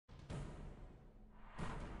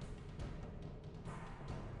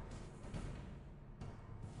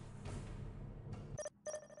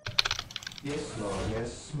Yes, Lord,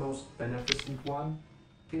 yes, most beneficent one.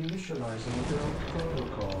 Initializing the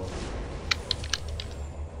protocol.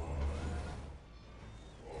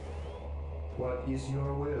 What is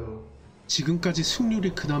your will? 지금까지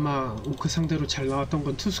승률이 그나마 오크 상대로 잘 나왔던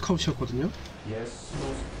건 투스카웃이었거든요. Yes,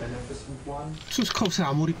 most beneficent one. 투스카웃에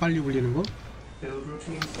아무리 빨리 울리는 거? Build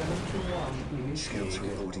routine 721 Scouts initiated.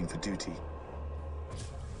 reporting for duty.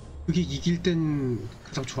 그게 이길 땐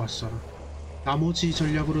가장 좋았어. 나머지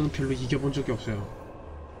전략으로는 별로 이겨본 적이 없어요.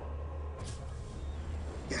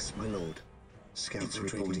 Yes, my lord. Scouts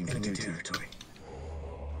reporting for enemy territory.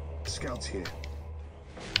 Scouts here.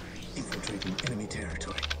 Infiltrating enemy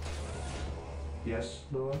territory. Yes,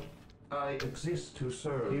 Lord. I exist to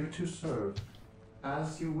serve. Here to serve.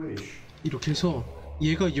 As you wish. 이렇게 해서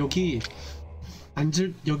얘가 여기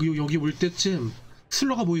여기 올 때쯤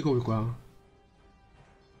슬러가 보이가 올 거야.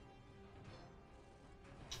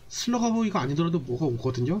 슬러가 보이가 아니더라도 뭐가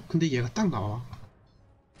오거든요. 근데 얘가 딱 나와.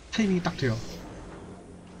 타이밍이 딱 돼요.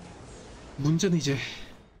 문제는 이제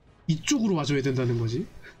이쪽으로 와줘야 된다는 거지.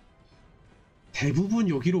 대부분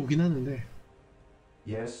여기로 오긴 하는데.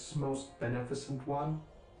 Yes, most beneficent one.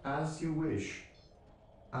 As you wish.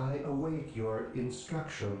 I await your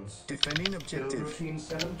instructions. Defending Build objective. routine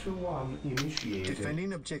 721 initiated.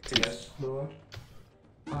 Defending objective. Yes, Lord.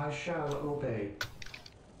 I shall obey.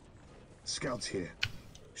 Scouts here.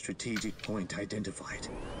 Strategic point identified.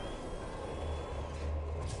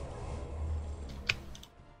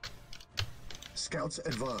 Scouts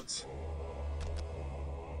advance.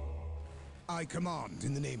 I command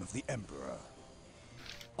in the name of the Emperor.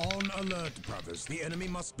 On alert, brothers. The enemy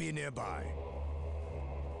must be nearby.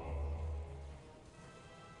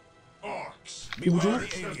 Orcs. Beware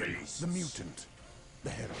the alien, the mutant, the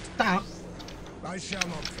heretic. 딱 I shall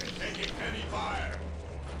not fail. Taking heavy fire.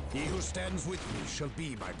 He who stands with me shall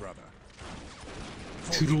be my brother.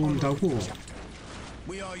 들어온다고.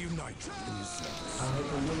 We are united in his service. I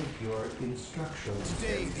await your instructions.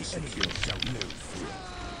 Today the enemy shall know fear.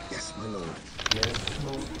 Yes, my lord. Yes,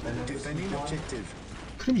 most beneficent Defending one. objective.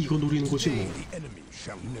 그럼 이거 노리는 거지 Today 뭐. the enemy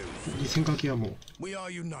shall know fear. 이 생각이야 뭐. We are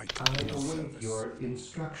united I in his await service. your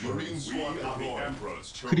instructions. We are the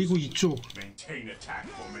Emperor's chosen. 그리고 이쪽 Maintain attack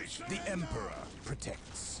formation. The Emperor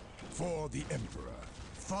protects. For the Emperor.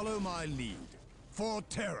 Follow my lead. For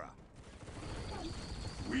terror.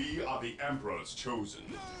 We are the Emperor's chosen.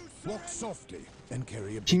 Walk softly and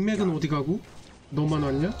carry a big 빅맥은 gun. 어디 가고? 너만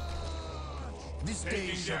왔냐? This day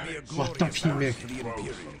shall be a 왔다 glorious 빅맥. hour for the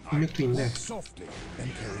Imperium. 빅맥도 있네. Walk softly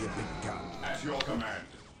and carry a big gun. At your command.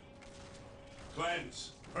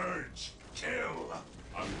 Cleanse, purge, kill.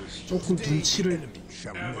 Understood. 조금 Today the 눈치를 enemy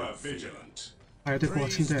shall know Ever fear. vigilant. 봐야 될 것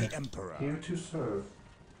Praise 같은데. the Emperor. Here to serve.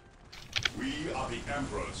 We are the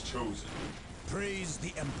Emperor's chosen. Praise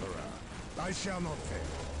the Emperor. I shall not fail.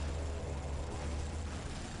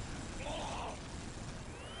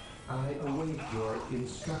 I await your Fear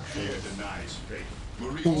instructions. denies faith.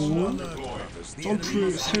 오, Brothers, the 점프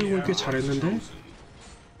enemy must be 사용을 꽤 잘했는데.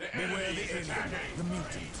 The Beware enemy the is alien, attacking. the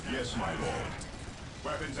mutant. Yes, my lord.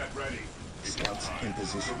 Weapons at ready. Scouts in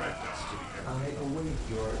position. Direct us to the Emperor. I await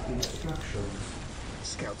your instructions.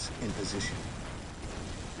 Scouts in position.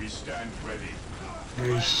 We stand ready.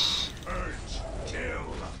 에이씨. Urge,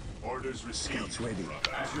 kill. Orders received. Scouts ready.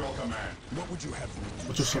 At your command. What would you have me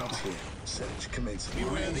do? 어쩔 수 Scouts 없다. here. Search commencing.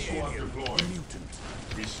 Beware the Squad alien, deployed. the mutant.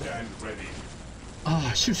 We stand ready.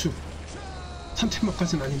 아 실수.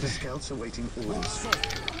 3템마까지는 아닌데 Scouts awaiting orders.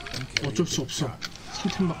 And carry 어쩔 수 없어.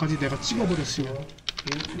 3템마까지 내가 찍어버렸으면.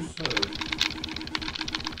 Here to serve.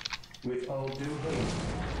 With all due haste.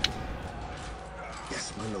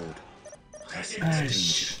 Yes, my lord.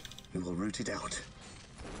 아이씨. We will root it out.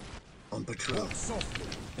 On patrol. Walk softly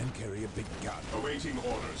and carry a big gun. Awaiting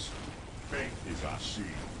orders. Faith is our shield.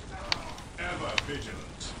 Ever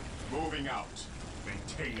vigilant. Moving out.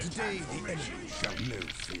 Maintain Today attack the formation. enemy shall know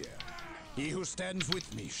fear. He who stands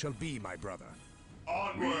with me shall be my brother.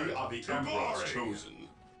 Onward. We are the Emperor's chosen.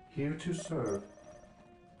 Here to serve.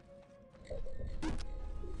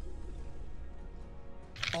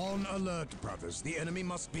 On alert, brothers. The enemy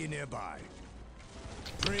must be nearby.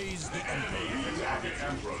 Praise the Emperor. We are the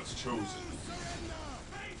Emperor's chosen.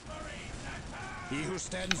 He who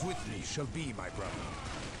stands with me shall be my brother.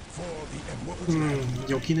 For the Emperor.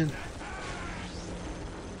 여기는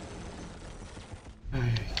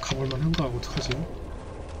에이, 가볼만한가 어떡하지?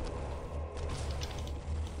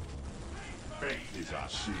 Faith is our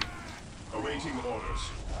shield. Awaiting orders.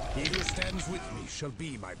 He who stands with me shall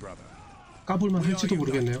be my brother. 까볼만 We are 할지도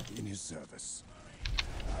모르겠네요. united in his service.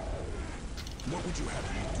 What would you have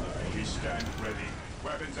me do? We stand ready.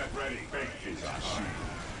 Weapons at ready. Faith is our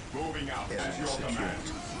shield. Moving out Area at your secured. command.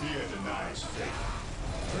 Fear denies faith.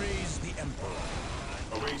 Praise the Emperor.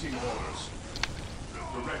 Awaiting orders.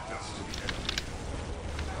 Direct us to the enemy.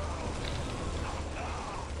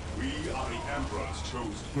 We are the Emperor's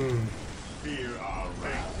chosen. Fear our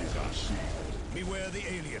faith is our shield. Beware the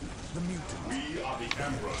alien, the mutant. We are the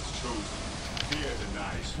Emperor's chosen. Fear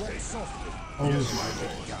denies Walk faith. softly. Yes, my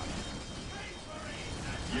lord.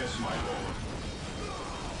 Yes, my lord.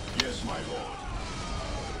 Yes, my lord.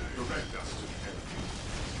 Direct us to the enemy.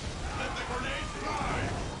 Let the grenade fly!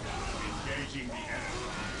 Engaging the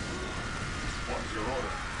enemy. What's your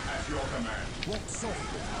order? At your command. Walk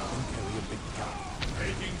softly and carry a big gun.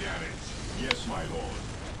 Taking damage. Yes, my lord.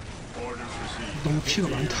 Orders received. 너무 피가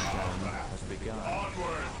많다.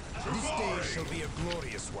 Onward to This day glory. shall be a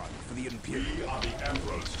glorious one for the Imperium. We are the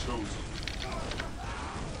Emperor's chosen.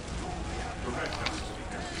 Direct us to the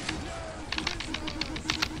enemy.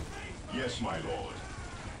 Yes, my lord.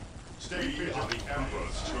 Stay we are the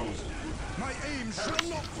Emperor's chosen. My aim shall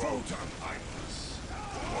not falter.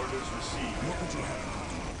 Orders received. What would you have?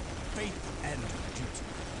 Faith and duty.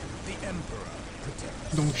 The Emperor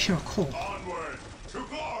protects. 너무 피가 커. Onward to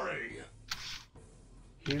glory.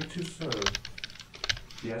 Here to serve.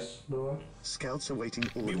 Yes, Lord. Scouts awaiting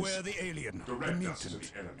Beware orders. the alien, the Direct us to mutant,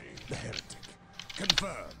 the enemy. the heretic.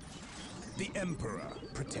 Confirmed. The Emperor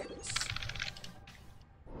protects.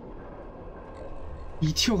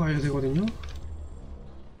 2티어 가야 되거든요.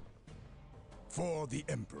 For the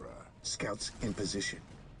Emperor. Scouts in position.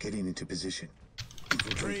 Getting into position.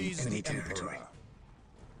 Infiltrating Praise enemy the territory. Emperor.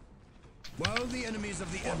 While the enemies of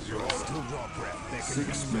the Emperor still draw breath, there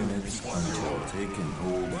can 6 be no minutes peace. until taking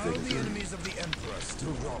hold While the victory. enemies of the Emperor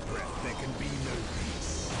still draw breath, there can be no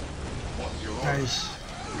peace. What's your order? 아이씨.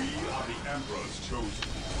 We are the Emperor's chosen.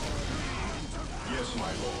 Yes, my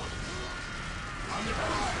lord. Under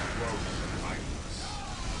growth and lightness.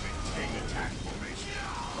 Maintain attack formation.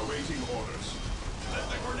 Awaiting orders. Let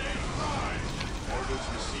the grenade fly. Orders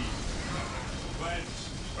received. Pledge.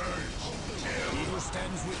 Urge. Kill. He who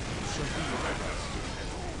stands with me shall be Direct us to the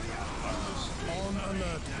enemy. Understood. on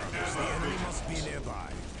alert, brothers. The enemy must be nearby.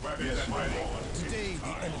 Yes, my lord. Today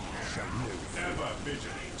the enemy shall know. Ever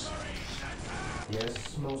vigilant.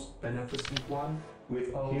 Yes, most beneficent one.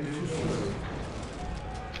 With all here to serve.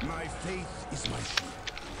 My faith is my shield.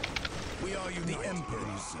 We are united. The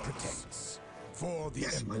Emperor protects. For the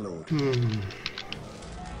Yes, my Emperor. lord.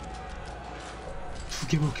 두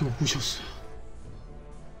개밖에 못 부셨어.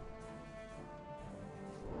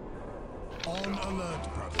 On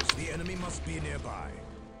alert, brothers. The enemy must be nearby.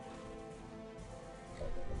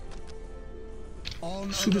 On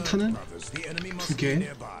alert, 수류탄은 brothers. The enemy 두 must 개. be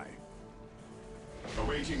nearby.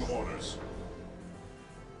 Awaiting orders.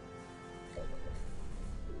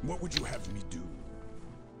 What would you have me do?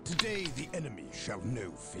 Today the enemy shall know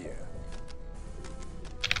fear.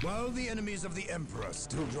 While the enemies of the Emperor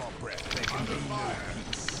still draw breath, there can be no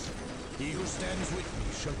peace. He who stands with me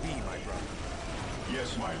shall be my brother.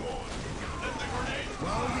 Yes, my lord. Let the grenade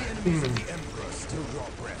While the enemies of the Emperor still draw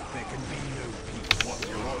breath, there can be no peace. What's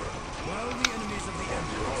your order? While the enemies of the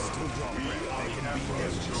Emperor still draw breath, there can be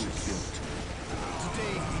no peace.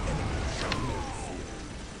 Today the enemy shall know fear.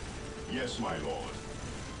 Yes, my lord.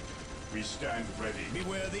 We stand ready.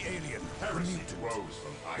 Beware the alien, the Heresy mutant, grows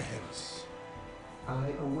from the idleness.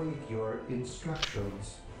 I await your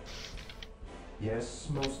instructions. Yes,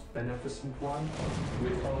 most beneficent one.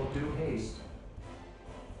 With all due haste.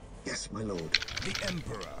 Yes, my lord. The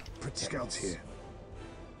Emperor protects. Scouts here.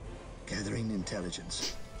 Gathering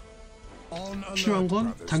intelligence. On alert, 필요한 건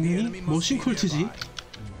brothers. The 당연히 enemy must 머신 be 콜트지. nearby.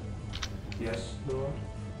 Yes, Lord.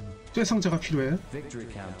 쇠상자가 필요해. Victory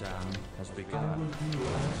countdown has I begun. will do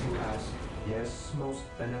as you ask. Yes, most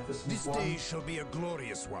beneficent This one. day shall be a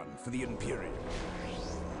glorious one for the Imperium.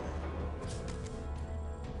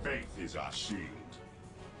 Faith is our shield.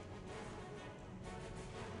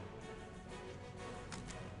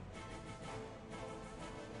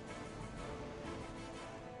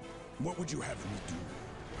 What would you have me do?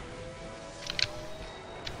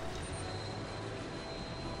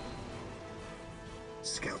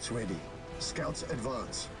 Scouts ready. Scouts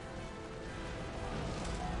advance.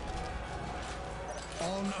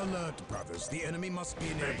 On alert, brothers. The enemy must be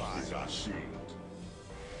nearby. Faith is our shield.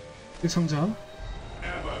 쇠상자.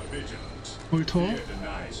 Ever vigilant. 볼터. Fear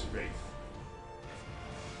denies faith.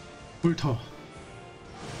 볼터.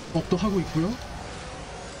 업도 하고 있고요.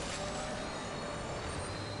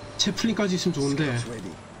 채플린까지 있으면 좋은데 Scouts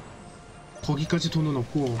ready. 거기까지 돈은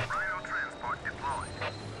없고.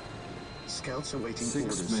 Scouts awaiting 6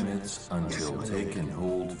 orders. minutes until my lord. taking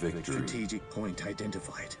hold victory. Strategic point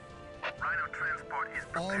identified. Rhino transport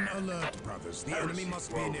On alert, brothers. The enemy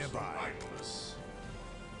must be nearby. Lifeless.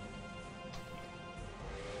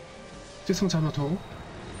 쇠성자 하나 더.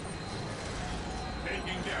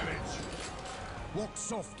 Taking damage. Walk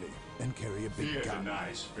softly and carry a big Fear gun.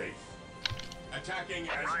 denies faith. Attacking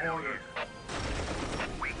as ordered.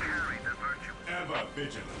 Ever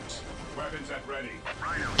vigilant. Weapons at ready.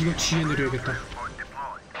 이거 뒤에 내려야겠다.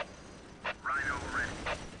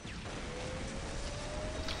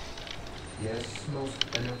 Yes, most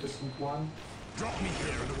beneficent one. Drop me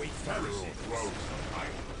here and await further Heresy orders. grows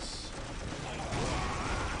mindless.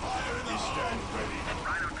 We stand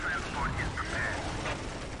ready.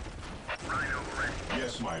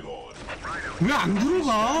 Yes, my lord. 왜 안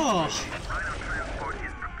들어가?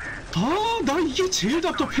 아, 나 이게 제일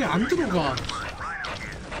답답해. 안 들어가.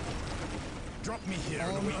 Drop me here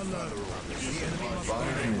and await further orders. The enemy must 5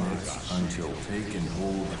 be nearby. minutes until take and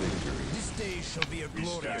hold victory. This day shall be a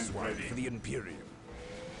glorious stand one ready. for the Imperium.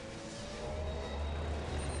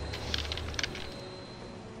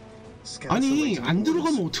 Scouts 아니, awaiting 안 orders.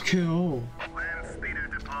 들어가면 어떡해요?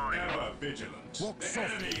 Ever vigilant. Walk The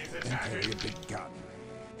softly enemy is and carry attacking. a big gun.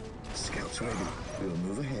 Scouts ready. We will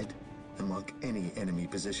move ahead and mark any enemy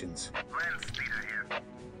positions.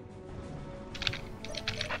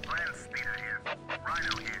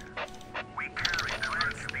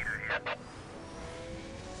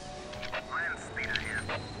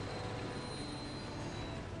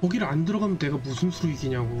 거기를 안 들어가면 내가 무슨 수로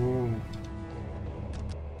이기냐고.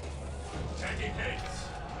 Taking hits.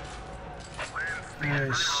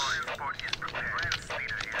 에이씨.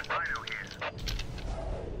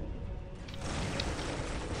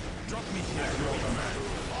 Drop me here.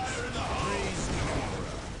 Praise the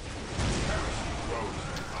Emperor.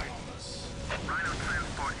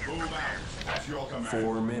 Move out at your command.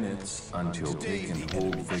 4 minutes until Today take and the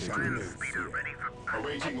hold enemy shall victory. know fear.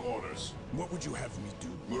 Awaiting orders. What would you have me do?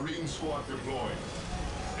 Marine squad deployed.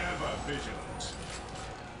 Ever vigilant.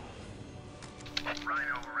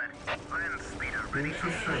 The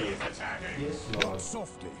enemy is attacking. Yes, Walk Lord.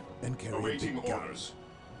 softly and carry a Awaiting big gun. orders.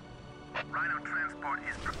 Rhino transport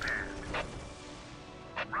is prepared.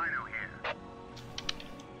 Rhino here.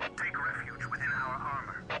 Take refuge within our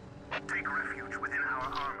armor. Take refuge within our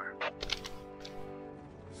armor.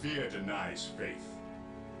 Fear denies faith.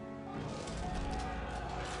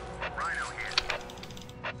 Rhino here.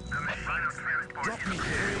 The machine transport Drop is me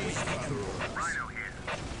here and await prepared. further orders. Rhino here.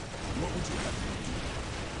 What would you have me do?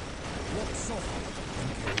 Walk softly and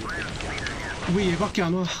carry a big gun. 왜 얘밖에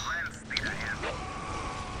안 와? Land speeder here.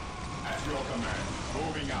 At your command.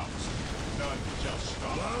 Moving out. None shall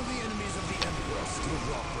stop. While the enemies of the Emperor still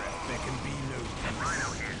draw breath, there can be no peace. Rhino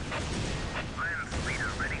here. Land speeder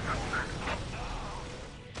ready for battle.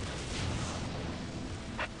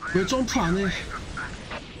 왜 점프 안 해?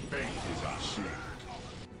 Faith is our shield.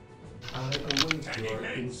 I await your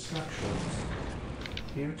instructions.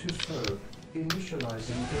 Here to serve.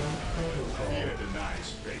 Initializing build protocol. Fear denies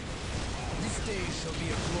faith. This day shall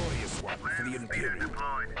be a glorious one for the Land speeder Imperium.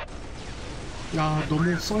 deployed. 야, 너무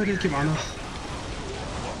써야 될 게 많아.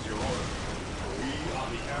 What's your order? We are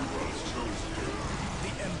the Emperor's chosen.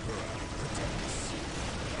 The Emperor protects.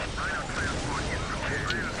 Rhino transport is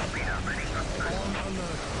prepared. Land speeder ready for battle. On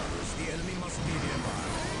alert, brothers. The enemy must be nearby.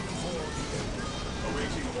 For the Emperor.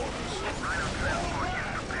 Awaiting orders. Rhino transport is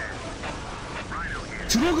prepared. Rhino here.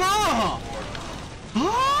 들어가!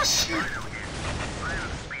 아, 씨. Rhino here.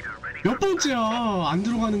 Land speeder ready 몇 for 번째야, 안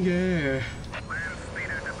들어가는 게. Land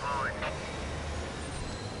speeder deployed.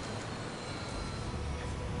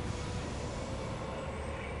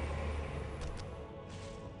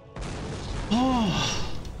 아,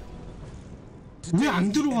 왜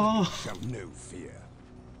안 들어가? Shall know fear.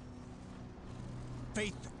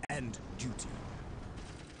 Faith and duty.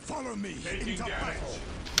 Follow me Taking into battle. damage.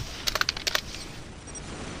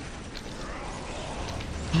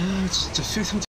 아, 진짜 쇠성